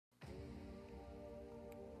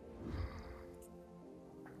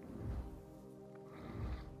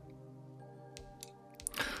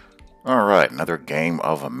Alright, another game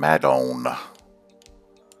of Madden.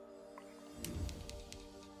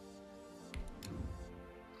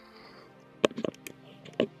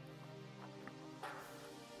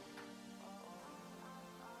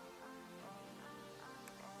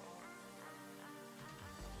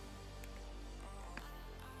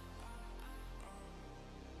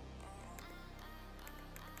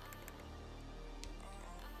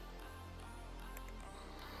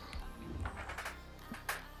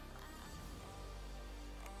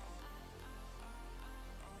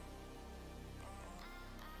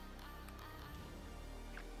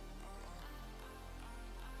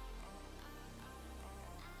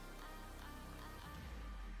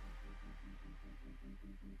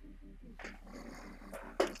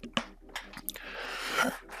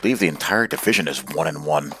 I believe the entire division is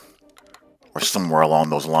 1-1, or somewhere along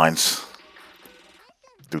those lines,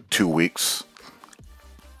 through 2 weeks.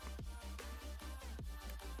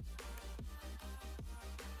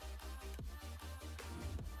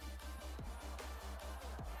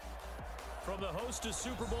 From the host of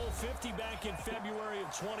Super Bowl 50 back in February of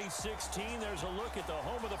 2016, there's a look at the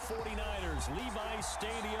home of the 49ers, Levi's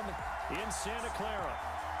Stadium in Santa Clara.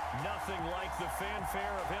 Nothing like the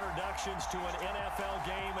fanfare of introductions to an NFL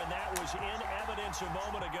game, and that was in evidence a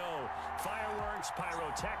moment ago. Fireworks,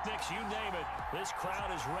 pyrotechnics, you name it. This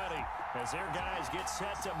crowd is ready as their guys get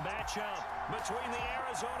set to match up between the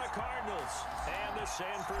Arizona Cardinals and the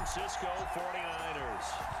San Francisco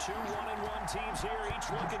 49ers. Two 1-1 teams here,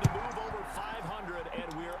 each looking to move over 500,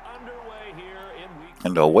 and we're underway here in week.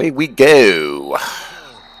 And away we go.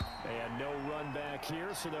 And no run back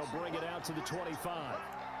here, so they'll bring it out to the 25.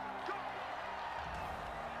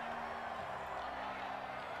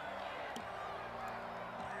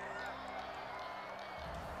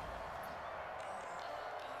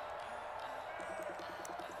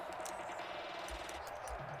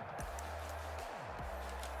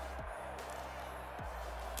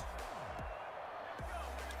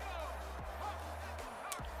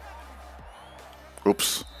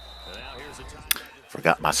 Oops.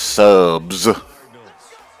 Forgot my subs. They'll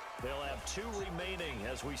have 2 remaining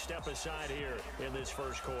as we step aside here in this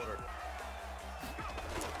first quarter.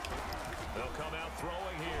 They'll come out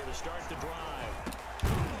throwing here to start the drive.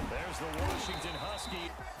 There's the Washington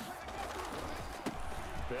Husky.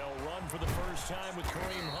 They'll run for the first time with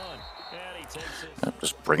Kareem Hunt. And he takes it.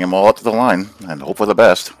 Just bring them all up to the line and hope for the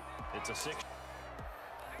best. It's a 6.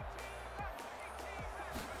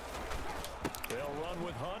 They'll run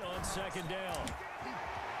with Hunt on second down.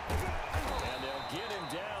 And they'll get him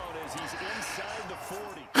down as he's inside the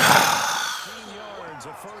 40. 15 yards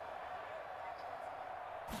of first.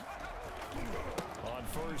 On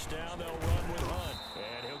first down, they'll run with Hunt.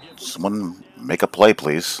 And he'll get Someone make a play,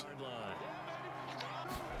 please.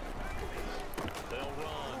 they'll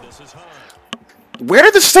run. This is Hunt. Where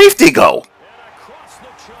did the safety go? And across the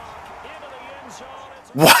chalk into the end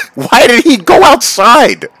zone. Why did he go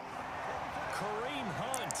outside? Kareem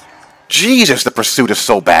Hunt. Jesus, the pursuit is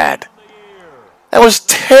so bad. That was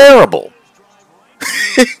terrible.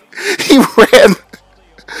 He ran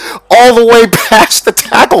all the way past the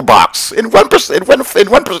tackle box in one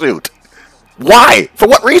pursuit. Why? For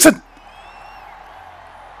what reason?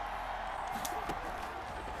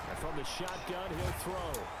 And from the shotgun, he'll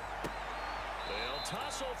throw. They'll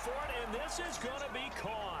tussle for it, and this is going to be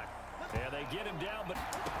caught. And they get him down, but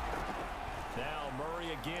now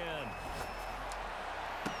Murray again.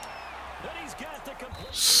 Then he's got the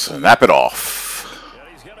complete. Snap it off. And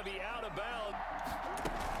he's going to be out of bounds.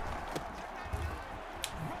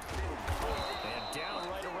 And down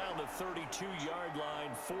right around the 32-yard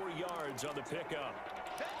line, 4 yards on the pickup.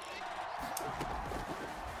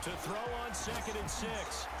 To throw on 2nd and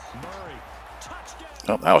 6. Murray, touchdown.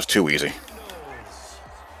 Oh, that was too easy.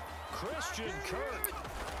 Christian Kirk.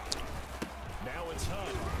 Now it's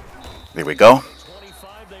Hunt. There we go.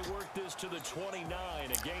 25, they work this to the 29,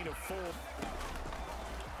 a gain of 4.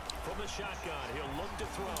 From the shotgun, he'll look to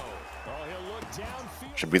throw. Oh, he'll look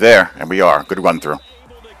downfield. Should be there, and we are. Good run through.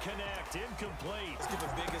 Able to connect, incomplete. Let's give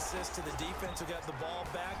a big assist to the defense who got the ball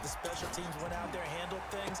back. The special teams went out there, handled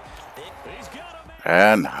things. He's got him.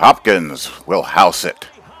 And Hopkins will house it.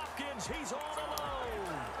 Hopkins, he's all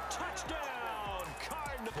alone. Touchdown,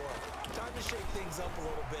 Cardinals. Time to shake things up a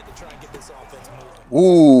little bit to try and get this offense moving.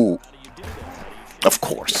 Ooh, of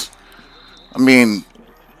course. I mean,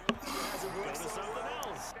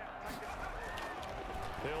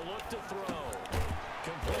 He'll look to throw.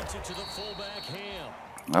 Completes it to the fullback, Ham.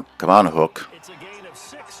 oh, come on, Hook. It's a gain of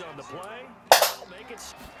 6 on the play. Make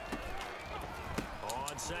it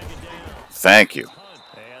on 2nd down. Thank you.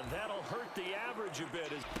 And that'll hurt the average a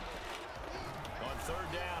bit. On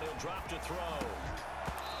 3rd down, he'll drop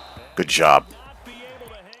Good job.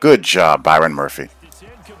 Good job, Byron Murphy. It's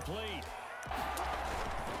incomplete.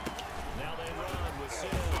 Now they run with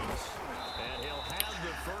Sims. And he'll have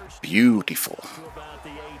the first Beautiful. to about the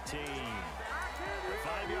 18.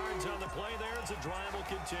 5 yards on the play there as the drive will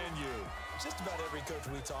continue. Just about every coach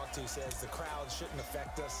we talk to says the crowd shouldn't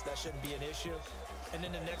affect us. That shouldn't be an issue. And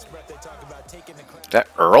then the next breath they talk about taking the crowd. Is that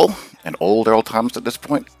Earl? An old Earl Thomas at this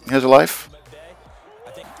point in his life?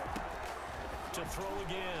 I think To throw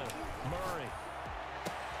again, Murray.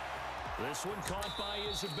 This one caught by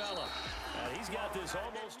Isabella. And he's got this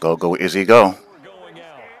almost Go, Izzy, go. going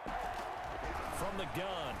out. From the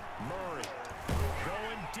gun, Murray.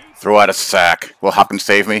 Going deep. Throw out a sack. Will Hopkins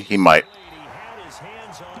save me? He might. He had his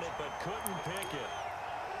hands on it but couldn't pick it.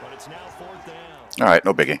 But it's now 4th down. All right,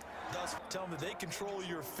 no biggie. thus tell them that they control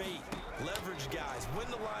your fate. Leverage guys. Win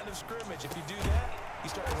the line of scrimmage. If you do that, you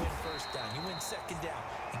start to win first down. You win second down.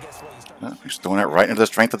 And guess what? You start to He's throwing it right into the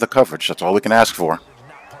strength of the coverage. That's all we can ask for. not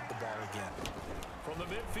punt the ball again. From the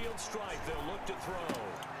midfield strike, they'll look to throw.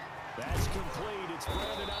 That's complete. It's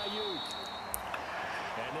Brandon Ayuk.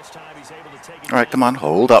 And this time he's able to take it. All right, come on.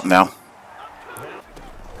 Hold up now.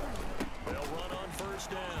 They'll run on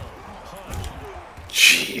first down. Hunt.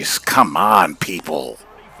 Jeez, come on, people.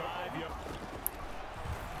 35 yards.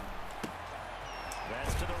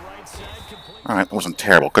 That's to the right side. Complete. All right, that wasn't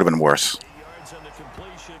terrible. Could have been worse. 8 yards on the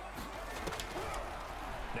completion.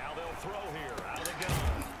 Now they'll throw here. Out of the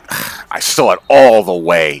gun. I saw it all the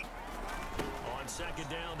way. On second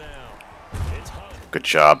down now. It's Hunt. Good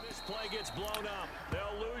job. This play gets blown up.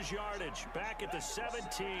 They'll lose yardage. Back at the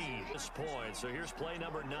 17. This point. So here's play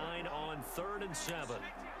number 9 on 3rd and 7.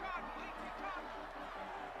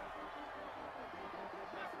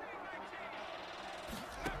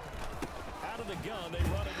 Out of the gun, they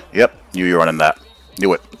run it. Yep, knew you were running that.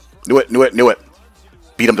 Knew it. Knew it, knew it, knew it.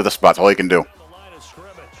 Beat him to the spot. That's all you can do. The line of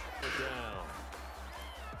scrimmage. Down.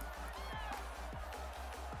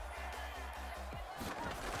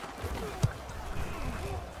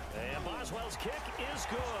 And Boswell's kick is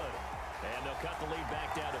good. And they'll cut the lead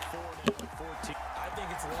back down to 14. I think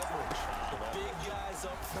it's leverage. The big guys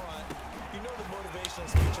up front. You know the motivational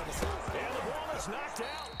speech on the side. And the ball is knocked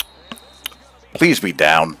out. Please be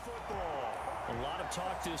down. Football. A lot of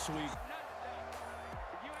talk this week.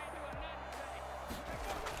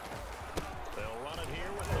 They'll run it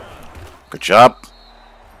here with Hunt. Good job.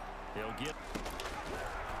 He'll get.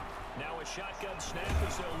 Now a shotgun snap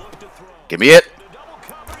as they'll look to throw. Give me it. Into double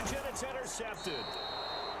coverage and it's intercepted.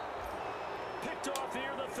 Picked off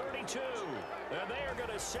here the 32. And they are going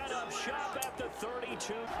to set up shop at the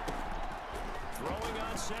 32. Throwing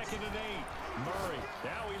on 2nd and 8. Murray.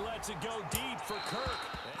 Now he lets it go deep for Kirk.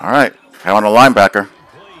 All right. How on a linebacker.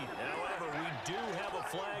 Complete. However, we do have a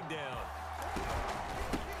flag down.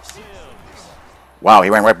 Sims. Wow, he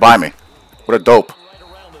ran right by me. What a dope. Right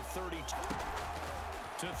around the 32.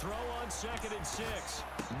 To throw on 2nd and 6.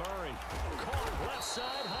 Murray. Caught left side.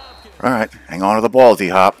 Hopkins. All right. Hang on to the ball,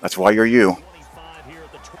 D-Hop. That's why you're you. 25 here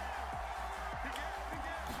at the 20.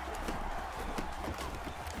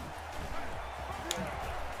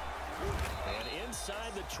 And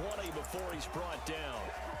inside the 20 before he's brought down.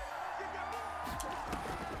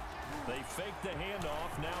 They fake the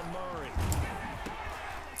handoff. Now Murray.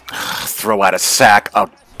 Throw out a sack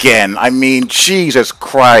again. I mean, Jesus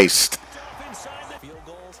Christ. Inside the Field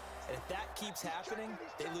goals. And if that keeps happening,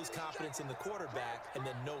 they lose confidence in the quarterback, and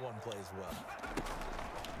then no one plays well.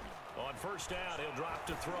 on first down, he'll drop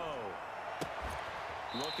to throw.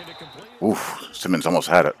 Looking to complete. Oof, Simmons almost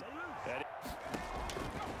had it.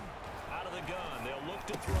 Out of the gun, they'll look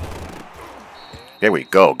to throw. Here we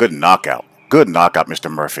go. Good knockout. Good knockout,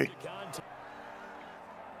 Mr. Murphy.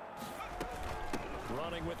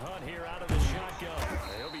 Running with Hunt here out of the shotgun.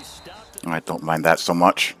 He'll be stopped I don't mind that so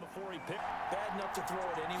much. before he picks. Bad enough to throw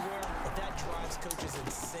it anywhere, but that drives coaches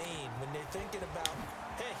insane when they're thinking about,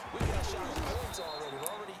 hey, we got a shot at points already. We're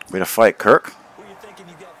already. Way to fight, Kirk. Who you thinking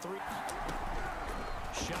you got 3?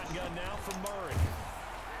 Shotgun now from Murray.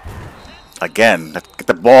 Again, get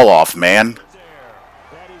the ball off, man. There.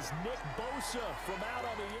 That is Nick Bosa from out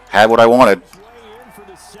on the end. Had what I wanted. Way in for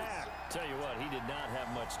the sack. Tell you what, he did not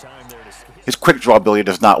have much time there to skip. His quick draw ability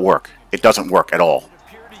does not work. It doesn't work at all.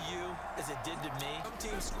 Appear to you as it did to me. Some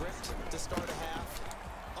teams script to start a half.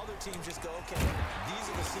 Other teams just go, okay, these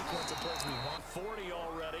are the sequence of plays we want. 40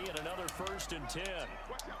 already and another 1st and 10.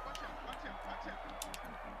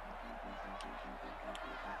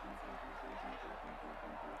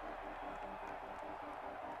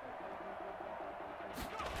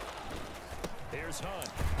 Here's Hunt.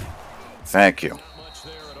 Thank you. Not much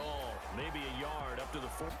there at all. Maybe a yard up to the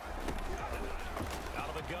 4. Out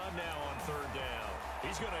of the gun now on 3rd down.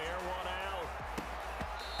 He's going to air one out.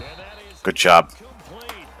 And that is Good job.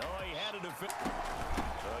 complete. Oh, he had it.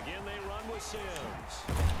 Again, they run with Sims.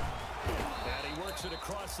 And he works it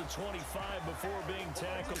across the 25 before being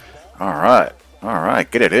tackled. All right. All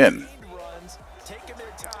right. Get it in. Runs, taking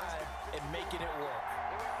their time and making it work.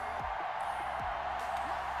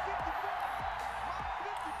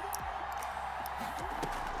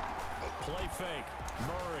 Play fake.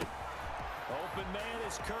 Murray. Open man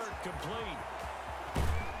is Kirk. Complete.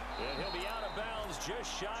 And he'll be out of bounds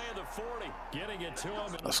just shy of the 40. Getting it to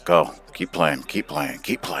him. Let's go. Keep playing. Keep playing.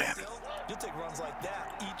 Keep playing. You'll take runs like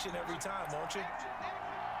that each and every time, won't you?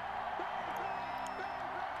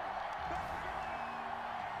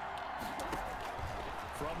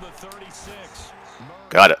 From the 36.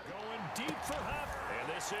 Got it. Going deep for half.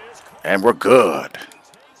 And this is And we're good.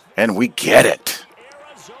 And we get it.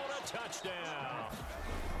 Arizona touchdown.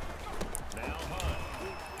 Now Hunt.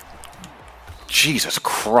 Jesus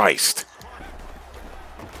Christ.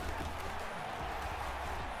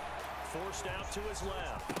 Forced out to his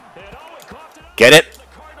left. And oh, he coughed it up. Get it? The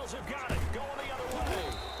Cardinals have got it. Going the other way.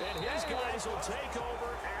 And his guys will take over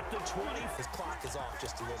at the 20. His clock is off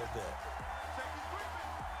just a little bit.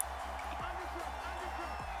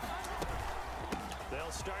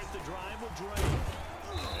 They'll start the drive with Drake.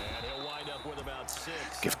 And he'll wind up with about 6.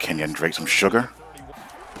 Give Kenyon Drake some sugar.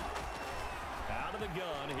 Out of the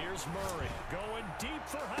gun, here's Murray. Going deep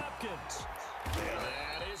for Hopkins. And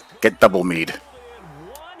that is Get double mead.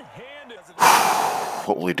 one-handed.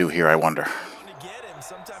 What will he do here, I wonder? To get him,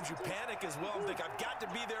 sometimes you panic as well and think, I've got to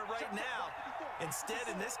be there right now. Instead,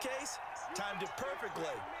 in this case, timed it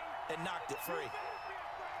perfectly and knocked it free.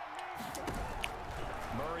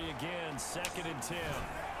 Murray again, 2nd and 10.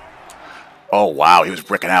 Oh, wow. He was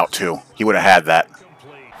bricking out, too. He would have had that.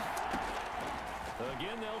 Complete.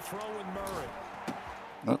 Again, they'll throw with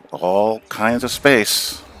Murray. All kinds of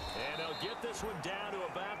space. And they'll get this one down to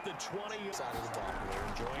about the 20 side of the ball. They're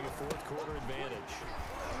enjoying a 4th quarter advantage.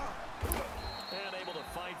 And able to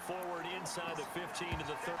fight forward inside the 15 to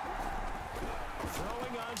the 30.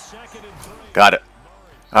 Throwing on 2nd and 3. Got it.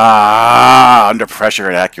 Ah, under pressure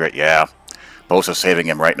and accurate. Yeah. Bosa's saving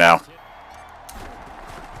him right now.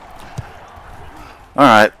 All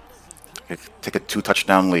right. Take a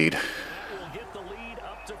 2-touchdown lead. Will get the lead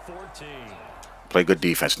up to 14. Play good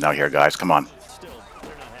defense now here, guys. Come on. Still,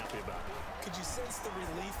 they're not happy about it. Could you sense the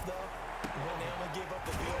relief, though, when they only gave up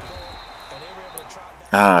the field goal and they were able to try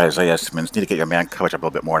back? Isaiah Simmons. Need to get your man coverage up a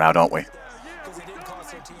little bit more now, don't we? Because it didn't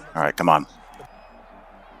cost their team. All right, come on.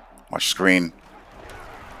 Watch screen.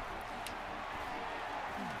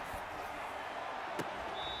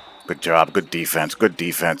 Good job. Good defense. Good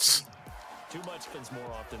defense. Too much spins more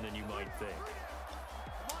often than you might think.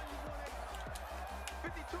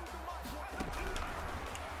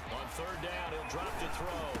 On 3rd down, he'll drop to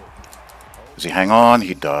throw. Does he hang on?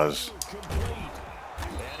 He does. Complete.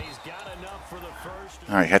 And he's got enough for the first.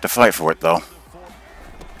 All right, he had to fight for it, though. Now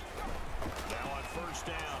on 1st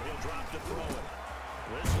down, he'll drop to throw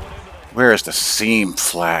it. This one into the Where is the seam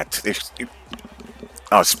flat?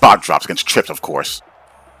 Oh, spot drops against trips, of course.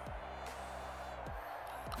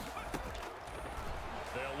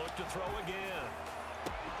 They'll look to throw again.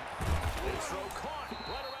 His throw caught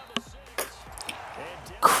right around the 6. And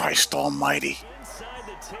down Christ almighty. inside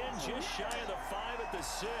the 10, just shy of the 5 at the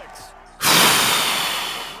 6.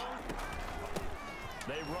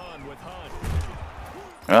 They run with Hunt.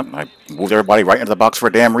 Well, I moved everybody right into the box for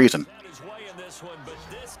a damn reason. Got his way in this one, but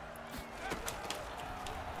this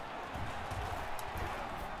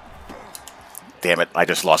Damn it, I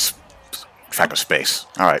just lost track of space.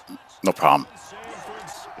 All right, no problem.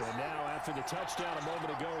 And now after the touchdown a moment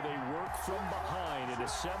ago, they work from behind in a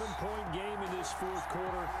 7-point game in this 4th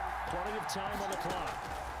quarter. Plenty of time on the clock.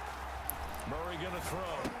 Murray going to throw.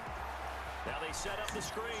 Now they set up the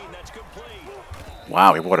screen. That's complete.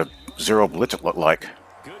 Wow, what a zero blitz it looked like.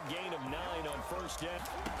 Good gain of 9 on 1st down.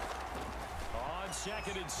 On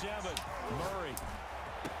 2nd and 7, Murray.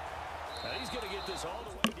 Now he's going to get this all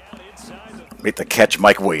the way down inside the Make the catch,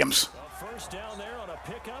 Mike Williams. 1st down there on a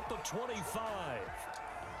pickup of 25.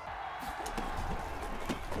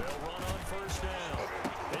 They'll run on 1st down.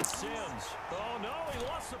 It's Sims. Oh no, he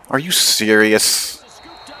lost the Are you serious?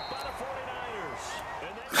 scooped up by the 49ers.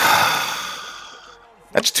 And then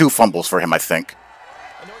That's 2 fumbles for him, I think.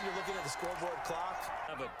 I know when you're looking at the scoreboard clock.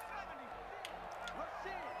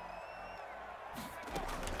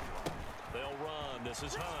 they'll run. This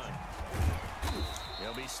is Hunt.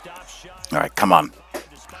 He'll be stopped shy. All right, come on.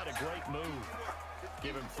 Despite a great move.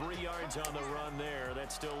 Give him 3 yards on the run there.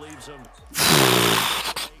 That still leaves him.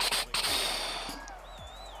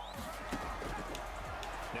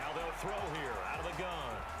 Now they'll throw here out of the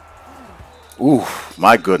gun. Ooh,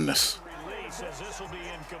 my goodness. Release as this will be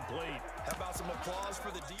incomplete. How about some applause for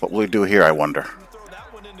the defense? What will he do here, I wonder? Throw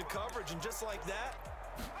that one into coverage, and just like that,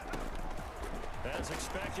 As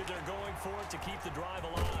expected, they're going for it to keep the drive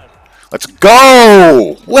alive. Let's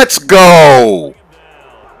go! Let's go!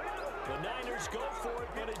 The Niners go for it,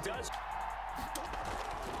 but it does.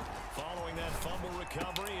 Following that fumble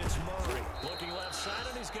recovery, it's Murray. Looking left side,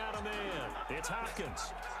 and he's got a man. It's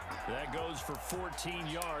Hopkins. That goes for 14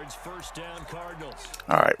 yards. First down, Cardinals.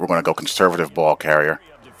 All right, we're going to go conservative ball carrier.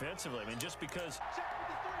 Defensively, I mean, just because.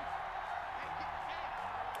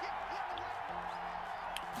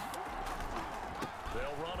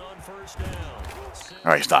 They'll run on first down.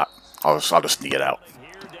 All right, stop. I'll just sneak it out.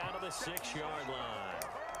 Here down to the 6-yard line.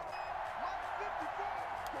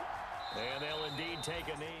 And they'll indeed take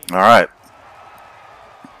a knee. All right.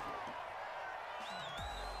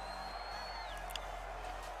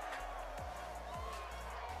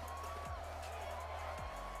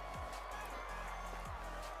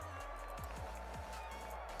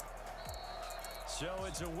 So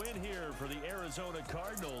it's a win here for the Arizona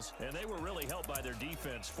Cardinals, and they were really helped by their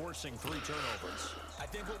defense, forcing 3 turnovers. I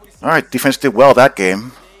think what we see All right, defense did well that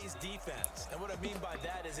game. is defense. And what I mean by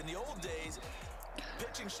that is in the old days,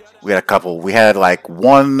 pitching shutout. We had a couple. We had like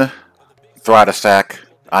one throw out a sack,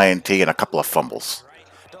 INT, and a couple of fumbles.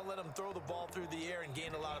 Right? Don't let them throw the ball through the air and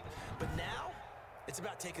gain a lot of. But now, it's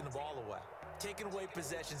about taking the ball away, taking away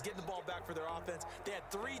possessions, getting the ball back for their offense. They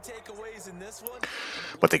had 3 takeaways in this one.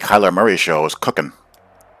 But the Kyler Murray show is cooking.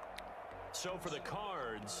 So for the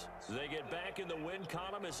Cards, they get back in the win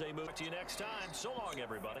column as they move to you next time. So long,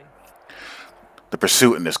 everybody. The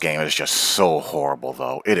pursuit in this game is just so horrible,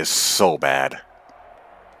 though. It is so bad.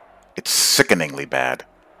 It's sickeningly bad.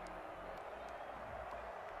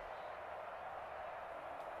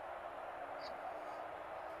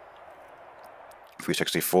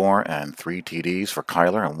 .364 and 3 TDs for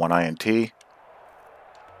Kyler and 1 INT.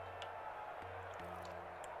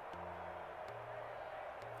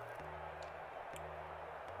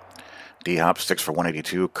 D-Hop 6 for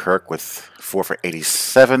 182. Kirk with 4 for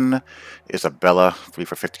 87. Isabella 3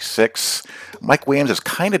 for 56. Mike Williams is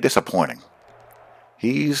kind of disappointing.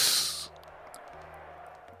 He's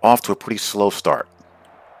off to a pretty slow start.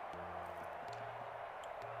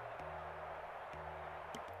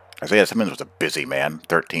 Isaiah Simmons was a busy man.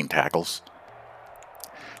 13 tackles.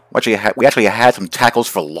 We actually had some tackles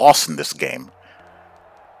for loss in this game,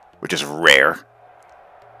 which is rare.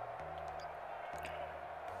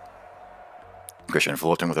 Christian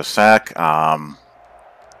Fulton with a sack.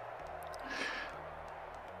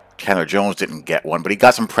 Chandler Jones didn't get one, but he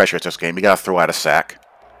got some pressure at this game. He got to throw out a sack.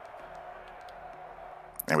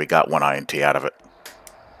 And we got 1 INT out of it.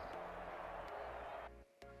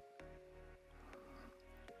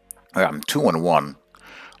 I'm 2-1.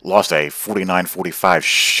 Lost a 49-45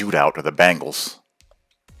 shootout to the Bengals.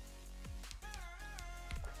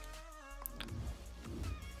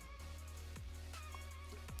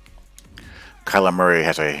 Kyler Murray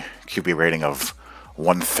has a QB rating of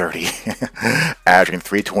 130, averaging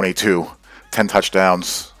 322, 10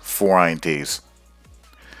 touchdowns, 4 INTs.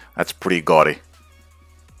 That's pretty gaudy.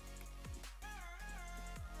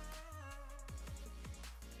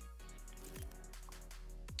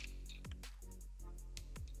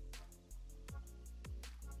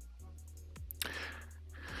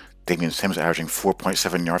 Damian Sims averaging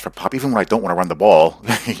 4.7 yards per pop. Even when I don't want to run the ball,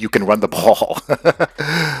 you can run the ball.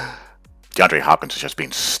 DeAndre Hopkins is just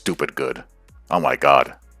being stupid good. Oh my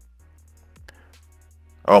god.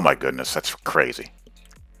 Oh my goodness, that's crazy.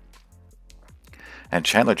 And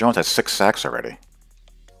Chandler Jones has 6 sacks already.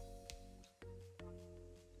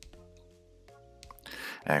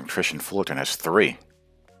 And Christian Fullerton has 3.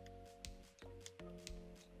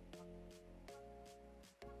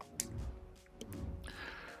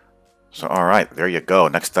 So, all right, there you go.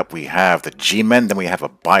 Next up, we have the G-Men. Then we have a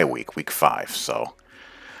bye week, week 5. So,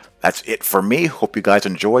 that's it for me. Hope you guys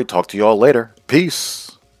enjoyed. Talk to you all later. Peace.